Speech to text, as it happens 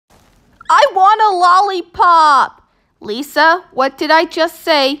I want a lollipop! Lisa, what did I just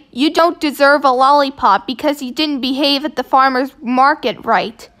say? You don't deserve a lollipop because you didn't behave at the farmer's market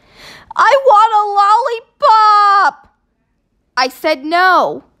right. I want a lollipop! I said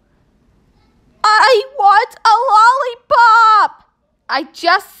no. I want a lollipop! I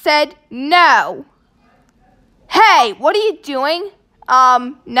just said no. Hey, what are you doing?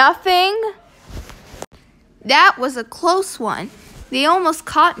 Nothing. That was a close one. They almost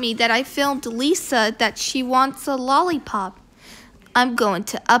caught me that I filmed Lisa that she wants a lollipop. I'm going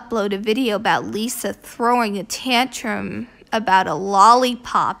to upload a video about Lisa throwing a tantrum about a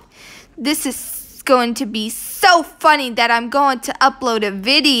lollipop. This is going to be so funny that I'm going to upload a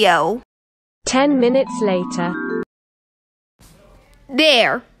video. 10 minutes later.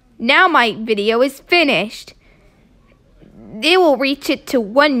 There. Now my video is finished. They will reach it to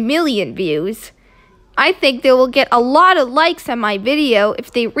 1 million views. I think they will get a lot of likes on my video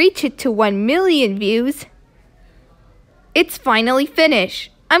if they reach it to 1 million views. It's finally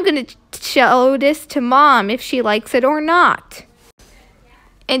finished. I'm going to show this to Mom if she likes it or not.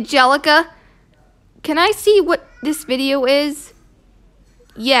 Angelica, can I see what this video is?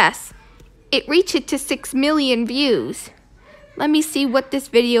 Yes, it reached it to 6 million views. Let me see what this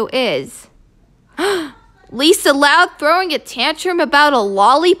video is. Lisa Loud throwing a tantrum about a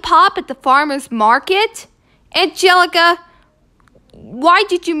lollipop at the farmer's market? Angelica, why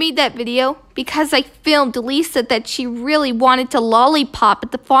did you make that video? Because I filmed Lisa that she really wanted to lollipop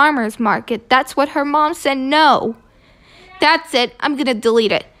at the farmer's market. That's what her mom said no. That's it. I'm going to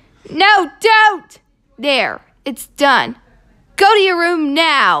delete it. No, don't! There. It's done. Go to your room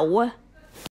now.